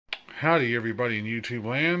Howdy everybody in YouTube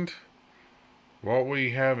land. What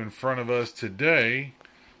we have in front of us today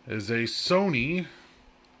is a Sony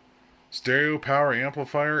stereo power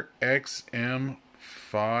amplifier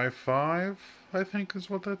XM-55, I think is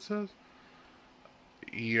what that says.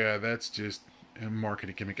 Yeah, that's just a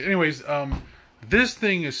marketing gimmick. Anyways, this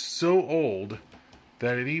thing is so old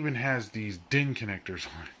that it even has these DIN connectors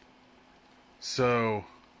on it. So,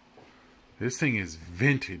 this thing is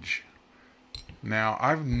vintage. Now,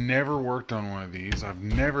 I've never worked on one of these. I've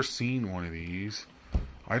never seen one of these.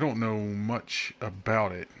 I don't know much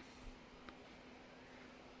about it.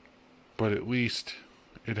 But at least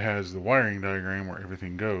it has the wiring diagram where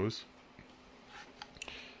everything goes.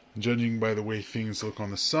 Judging by the way things look on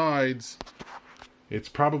the sides, it's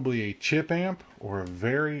probably a chip amp or a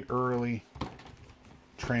very early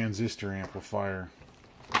transistor amplifier.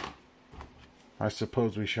 I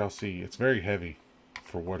suppose we shall see. It's very heavy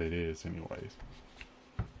for what it is anyways.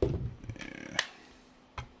 Yeah.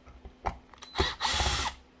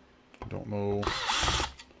 Don't know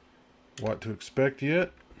what to expect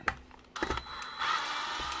yet.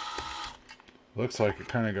 Looks like it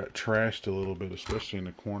kind of got trashed a little bit, especially in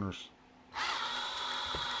the corners.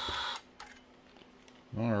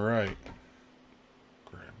 Alright.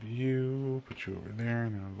 Grab you, put you over there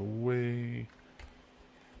and out of the way.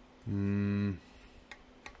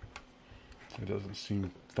 It doesn't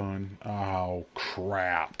seem fun. Oh,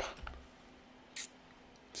 crap.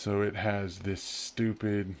 So it has this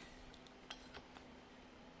stupid...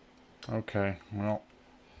 Okay, well...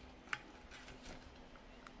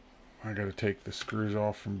 I gotta take the screws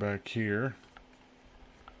off from back here.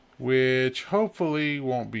 Which hopefully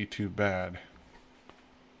won't be too bad.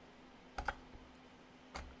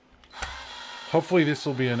 Hopefully this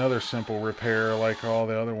will be another simple repair like all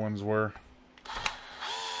the other ones were.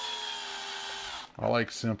 I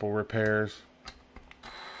like simple repairs.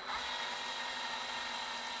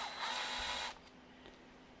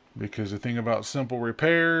 Because the thing about simple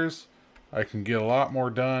repairs, I can get a lot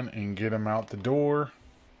more done and get them out the door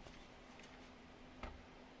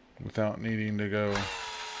without needing to go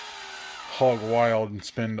hog wild and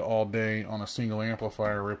spend all day on a single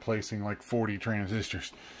amplifier replacing like 40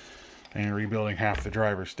 transistors and rebuilding half the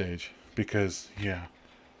driver stage. Because, yeah,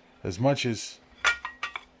 as much as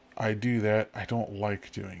I do that, I don't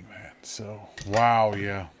like doing that. So, wow,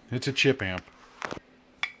 yeah, it's a chip amp.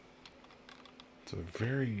 It's a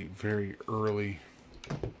very, very early.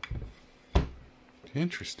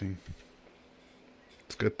 Interesting.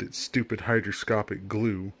 It's got that stupid hydroscopic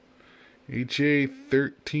glue.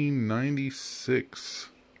 HA1396.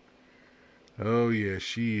 Oh yeah,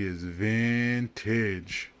 she is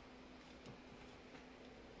vintage.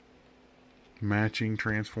 Matching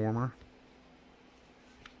transformer.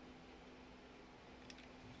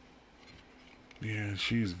 Yeah,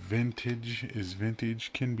 she's vintage as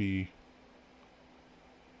vintage can be.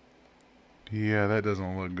 Yeah, that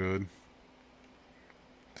doesn't look good.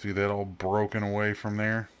 See that all broken away from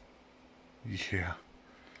there? Yeah.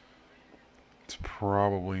 It's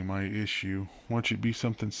probably my issue. Watch it be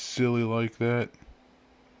something silly like that.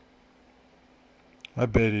 I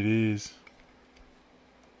bet it is.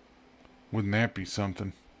 Wouldn't that be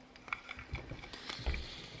something?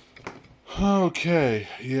 Okay,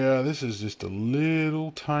 yeah, this is just a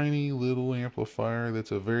little tiny little amplifier that's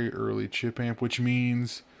a very early chip amp, which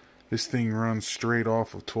means this thing runs straight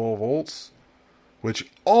off of 12 volts, which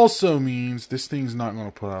also means this thing's not going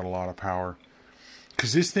to put out a lot of power.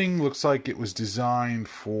 Because this thing looks like it was designed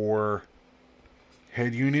for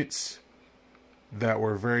head units that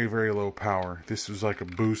were very, very low power. This was like a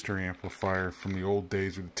booster amplifier from the old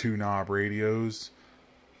days with the 2-knob radios.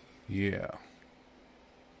 Yeah.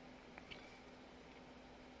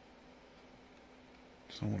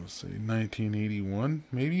 So I want to say 1981,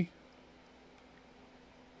 maybe?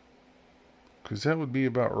 Because that would be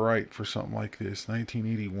about right for something like this.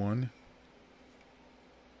 1981.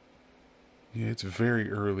 Yeah, it's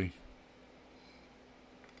very early.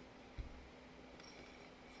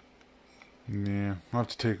 Yeah, I'll have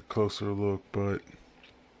to take a closer look, but...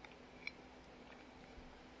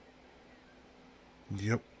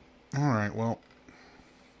 Yep. Alright, well...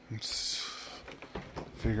 Let's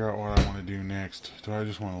figure out what I want to do next. Do I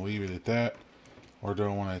just want to leave it at that? Or do I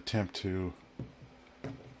want to attempt to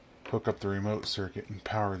hook up the remote circuit and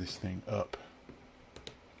power this thing up?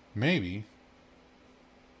 Maybe.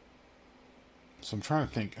 So I'm trying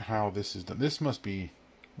to think how this is done. This must be...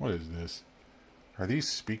 What is this? Are these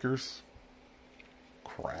speakers?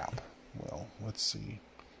 Crap. Well, let's see.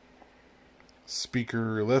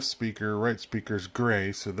 Speaker, left speaker, right speaker is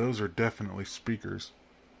gray, so those are definitely speakers.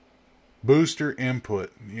 Booster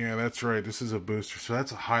input. Yeah, that's right. This is a booster. So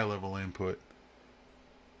that's a high level input.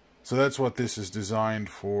 So that's what this is designed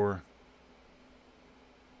for.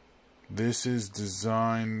 This is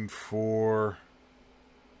designed for...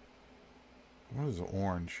 What is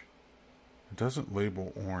orange? It doesn't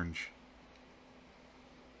label orange.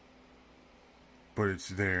 But it's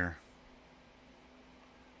there.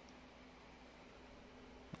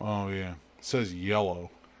 Oh yeah. It says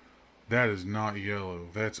yellow. That is not yellow.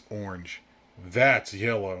 That's orange. That's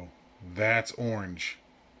yellow. That's orange.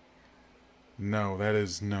 No, that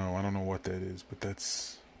is... No, I don't know what that is, but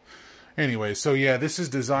that's... Anyway, so yeah, this is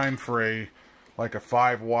designed for a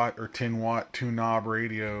 5 watt or 10 watt 2-knob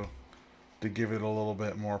radio to give it a little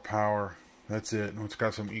bit more power. That's it. And it's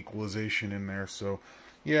got some equalization in there. So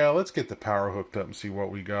yeah, let's get the power hooked up and see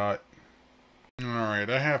what we got. Alright,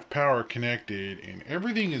 I have power connected and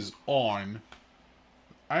everything is on.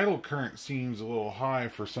 Idle current seems a little high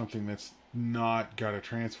for something that's not got a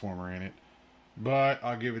transformer in it, but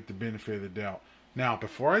I'll give it the benefit of the doubt. Now,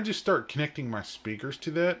 before I just start connecting my speakers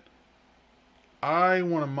to that, I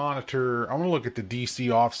want to look at the DC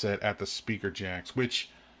offset at the speaker jacks, which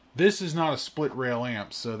this is not a split rail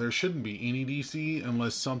amp, so there shouldn't be any DC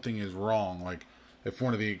unless something is wrong, like if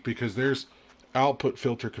one of the, because there's output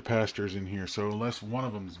filter capacitors in here, so unless one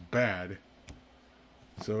of them's bad.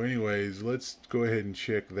 So anyways, let's go ahead and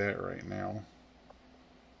check that right now.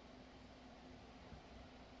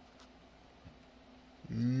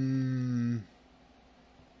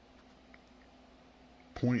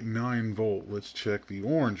 0.9 volt. Let's check the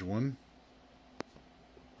orange one.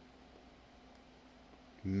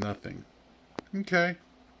 Nothing. Okay,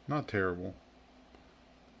 not terrible.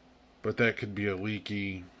 But that could be a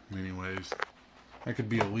leaky, anyways. That could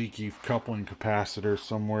be a leaky coupling capacitor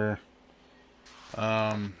somewhere.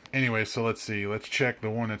 Anyway, so let's see. Let's check the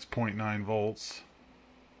one that's 0.9 volts.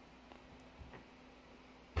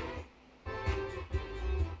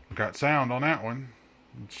 Got sound on that one.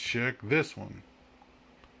 Let's check this one.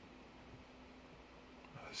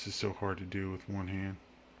 This is so hard to do with one hand.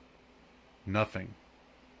 Nothing.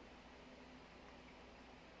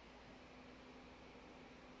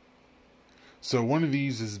 So one of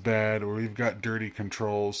these is bad, or we've got dirty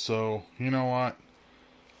controls. So you know what?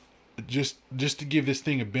 Just to give this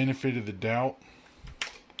thing a benefit of the doubt,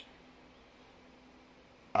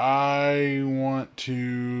 I want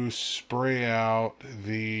to spray out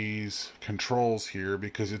these controls here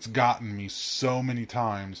because it's gotten me so many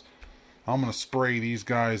times. I'm going to spray these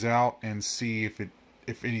guys out and see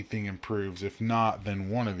if anything improves. If not, then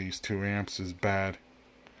one of these 2 amps is bad,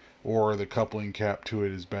 or the coupling cap to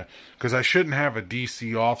it is bad. Because I shouldn't have a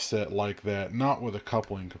DC offset like that, not with a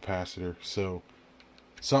coupling capacitor. So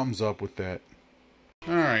something's up with that.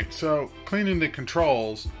 Alright, so cleaning the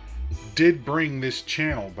controls did bring this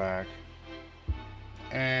channel back.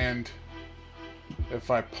 And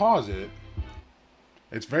if I pause it,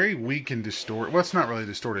 it's very weak and distorted. Well, it's not really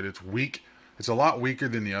distorted, it's weak. It's a lot weaker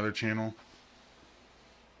than the other channel.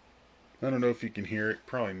 I don't know if you can hear it,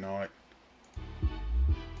 probably not.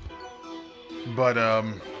 But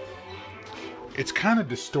it's kind of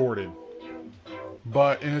distorted.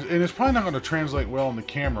 But and it's probably not going to translate well in the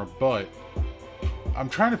camera, but I'm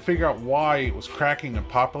trying to figure out why it was cracking and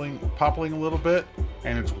popping a little bit,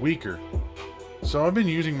 and it's weaker. So I've been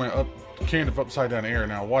using my can of upside down air.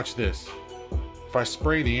 Now watch this. If I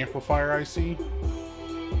spray the amplifier IC,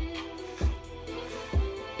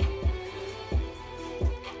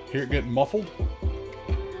 hear it getting muffled?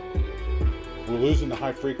 We're losing the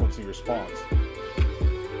high frequency response.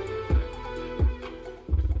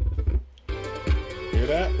 Hear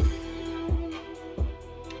that?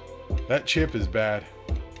 That chip is bad.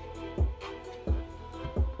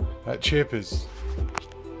 That chip is...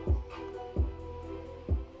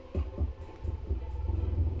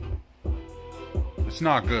 It's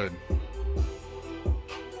not good.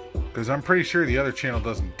 Because I'm pretty sure the other channel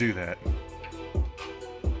doesn't do that.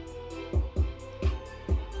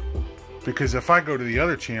 Because if I go to the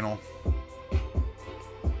other channel,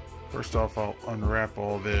 first off I'll unwrap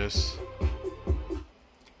all this.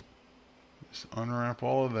 Just unwrap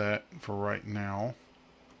all of that for right now.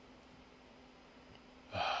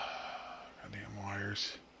 Goddamn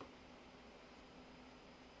wires.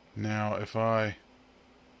 Now if I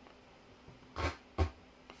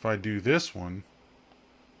do this one,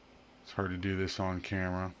 it's hard to do this on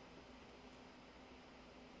camera.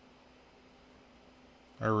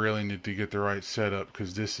 I really need to get the right setup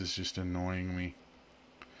because this is just annoying me.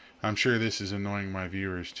 I'm sure this is annoying my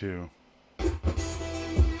viewers too.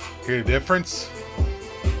 Hear the difference?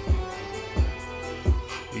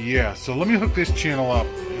 Yeah, so let me hook this channel up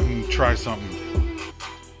and try something.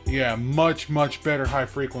 Yeah, much better high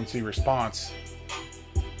frequency response.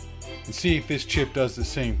 And see if this chip does the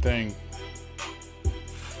same thing.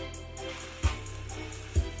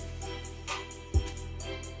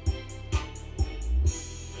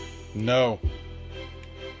 No.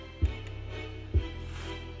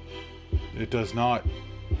 It does not.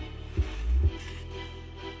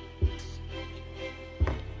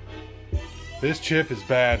 This chip is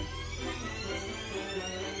bad.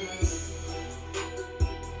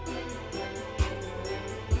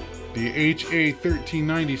 The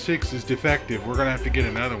HA1396 is defective. We're gonna have to get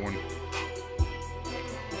another one.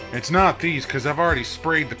 It's not these, because I've already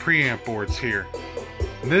sprayed the preamp boards here.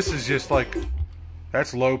 And this is just like,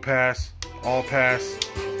 that's low pass, all pass,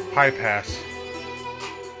 high pass.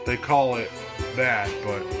 They call it that,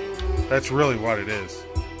 but that's really what it is.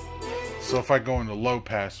 So if I go into low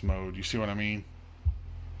pass mode, you see what I mean?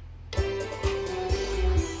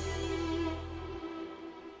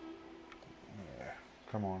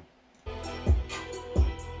 Come on.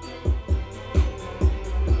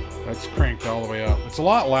 That's cranked all the way up. It's a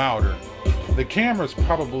lot louder. The camera's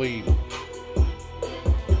probably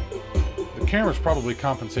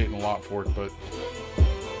compensating a lot for it, but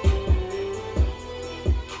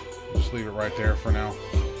just leave it right there for now.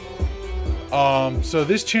 So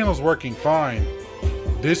this channel's working fine.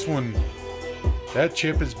 This one, that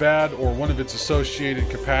chip is bad, or one of its associated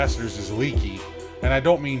capacitors is leaky. And I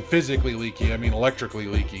don't mean physically leaky, I mean electrically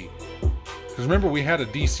leaky. Because remember, we had a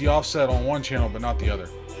DC offset on one channel, but not the other.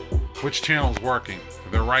 Which channel's working?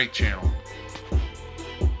 The right channel.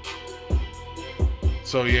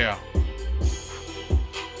 So yeah.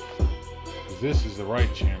 This is the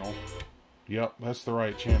right channel. Yep, that's the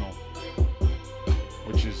right channel.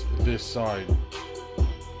 Which is this side.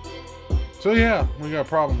 So yeah, we got a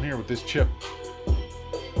problem here with this chip.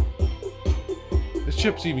 This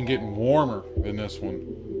chip's even getting warmer than this one.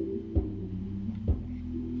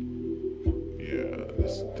 Yeah,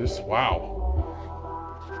 this wow.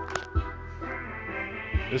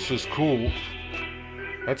 This is cool.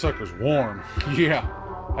 That sucker's warm. Yeah,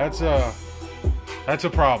 that's a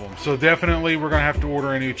problem. So definitely we're gonna have to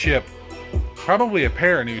order a new chip. Probably a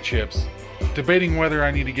pair of new chips. Debating whether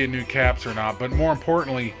I need to get new caps or not, but more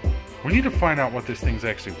importantly, we need to find out what this thing's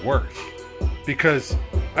actually worth. Because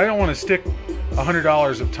I don't want to stick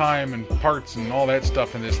 $100 of time and parts and all that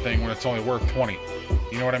stuff in this thing when it's only worth $20.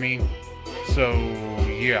 You know what I mean? So,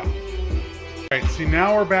 yeah. Alright, see,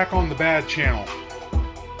 now we're back on the bad channel.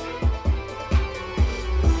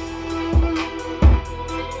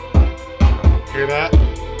 Hear that?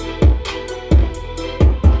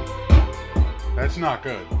 That's not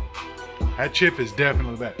good. That chip is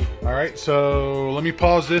definitely bad. Alright, so let me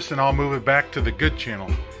pause this and I'll move it back to the good channel.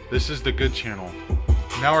 This is the good channel.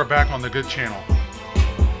 Now we're back on the good channel.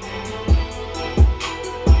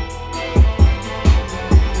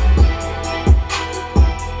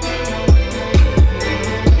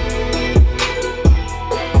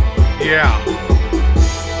 Yeah.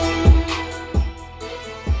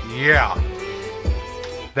 Yeah.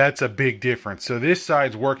 That's a big difference. So this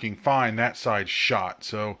side's working fine, that side's shot.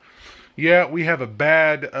 So yeah, we have a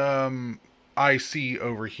bad IC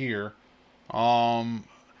over here.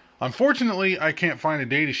 Unfortunately, I can't find a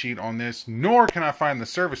datasheet on this, nor can I find the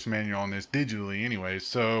service manual on this digitally anyway.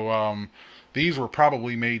 So these were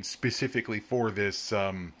probably made specifically for this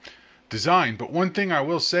design. But one thing I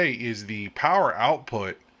will say is the power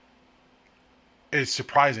output is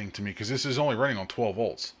surprising to me, because this is only running on 12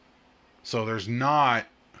 volts. So there's not...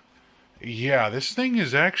 Yeah, this thing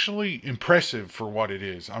is actually impressive for what it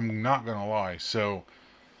is. I'm not going to lie. So...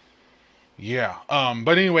 yeah,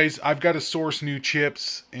 but anyways, I've got to source new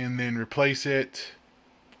chips and then replace it.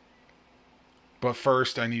 But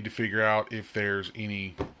first, I need to figure out if there's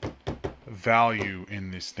any value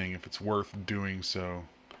in this thing, if it's worth doing so.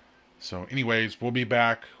 So anyways, we'll be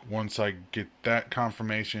back once I get that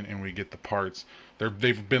confirmation and we get the parts.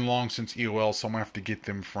 They've been long since EOL, so I'm going to have to get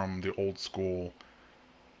them from the old school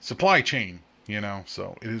supply chain, you know,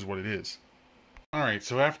 so it is what it is. Alright,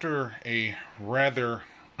 so after a rather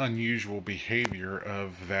unusual behavior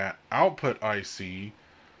of that output IC,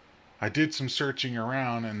 I did some searching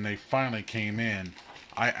around and they finally came in.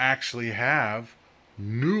 I actually have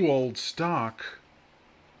new old stock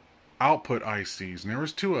output ICs, and there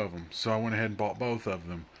was two of them, so I went ahead and bought both of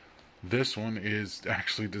them. This one is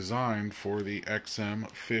actually designed for the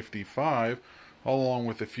XM-55, along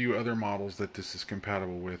with a few other models that this is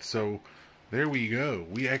compatible with. So there we go.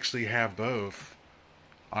 We actually have both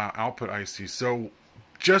output ICs. So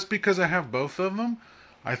just because I have both of them,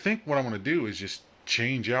 I think what I'm going to do is just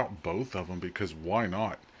change out both of them, because why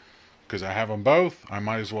not? because I have them both, I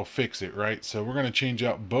might as well fix it, right? So we're going to change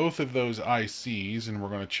out both of those ICs, and we're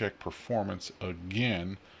going to check performance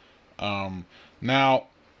again. Now,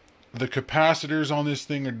 the capacitors on this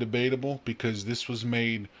thing are debatable, because this was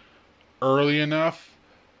made early enough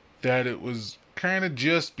that it was kind of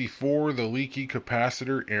just before the leaky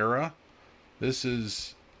capacitor era. This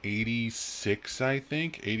is 86, I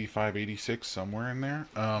think. 85, 86, somewhere in there.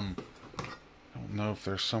 I don't know if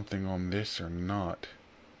there's something on this or not.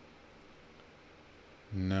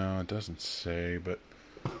 No, it doesn't say, but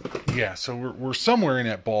yeah, so we're somewhere in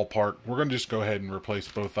that ballpark. We're going to just go ahead and replace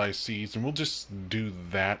both ICs, and we'll just do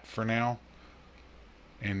that for now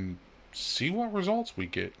and see what results we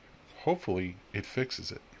get. Hopefully it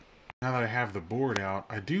fixes it. Now that I have the board out,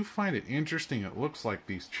 I do find it interesting. It looks like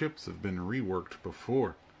these chips have been reworked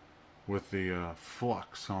before with the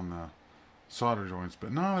flux on the solder joints,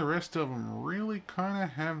 but no, the rest of them really kind of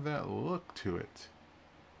have that look to it.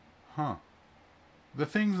 Huh. The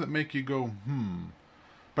things that make you go,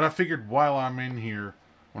 But I figured while I'm in here,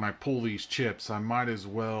 when I pull these chips, I might as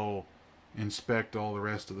well inspect all the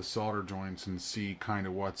rest of the solder joints and see kind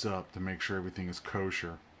of what's up to make sure everything is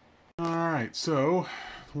kosher. Alright, so,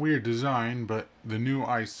 weird design, but the new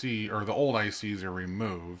IC, or the old ICs are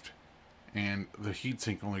removed, and the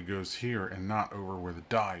heatsink only goes here and not over where the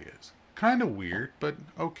die is. Kind of weird, but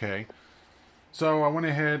okay. So I went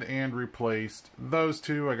ahead and replaced those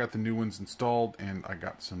two. I got the new ones installed, and I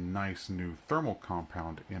got some nice new thermal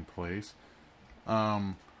compound in place.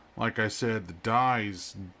 Like I said, the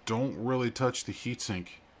dies don't really touch the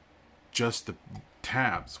heatsink, just the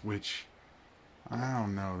tabs, which, I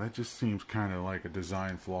don't know, that just seems kind of like a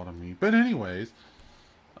design flaw to me. But anyways,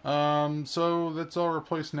 so that's all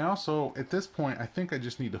replaced now. So at this point, I think I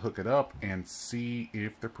just need to hook it up and see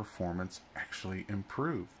if the performance actually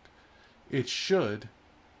improved. It should,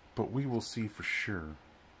 but we will see for sure.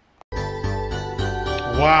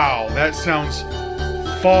 Wow, that sounds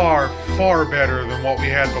far, far better than what we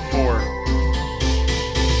had before.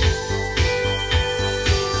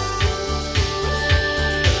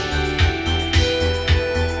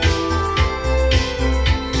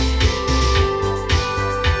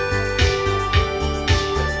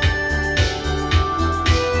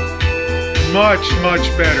 Much,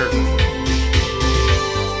 much better.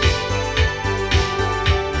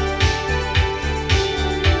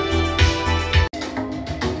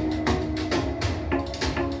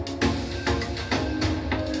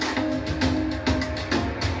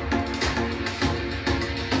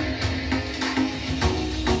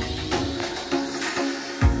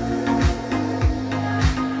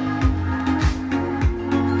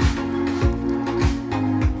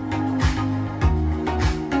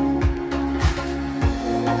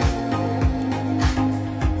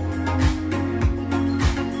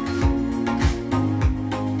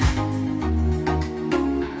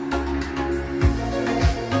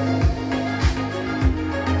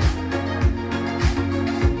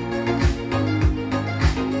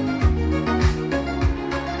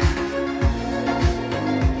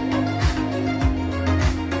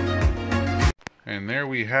 And there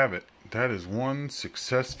we have it. That is one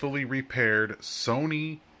successfully repaired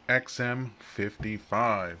Sony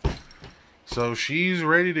XM-55. So she's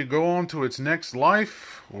ready to go on to its next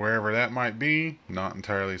life, wherever that might be. Not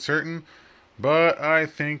entirely certain, but I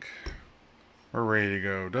think we're ready to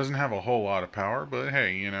go. Doesn't have a whole lot of power, but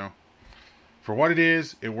hey, you know, for what it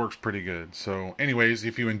is, it works pretty good. So anyways,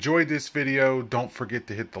 if you enjoyed this video, don't forget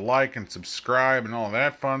to hit the like and subscribe and all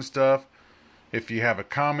that fun stuff. If you have a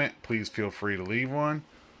comment, please feel free to leave one.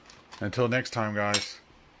 Until next time, guys,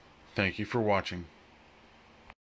 thank you for watching.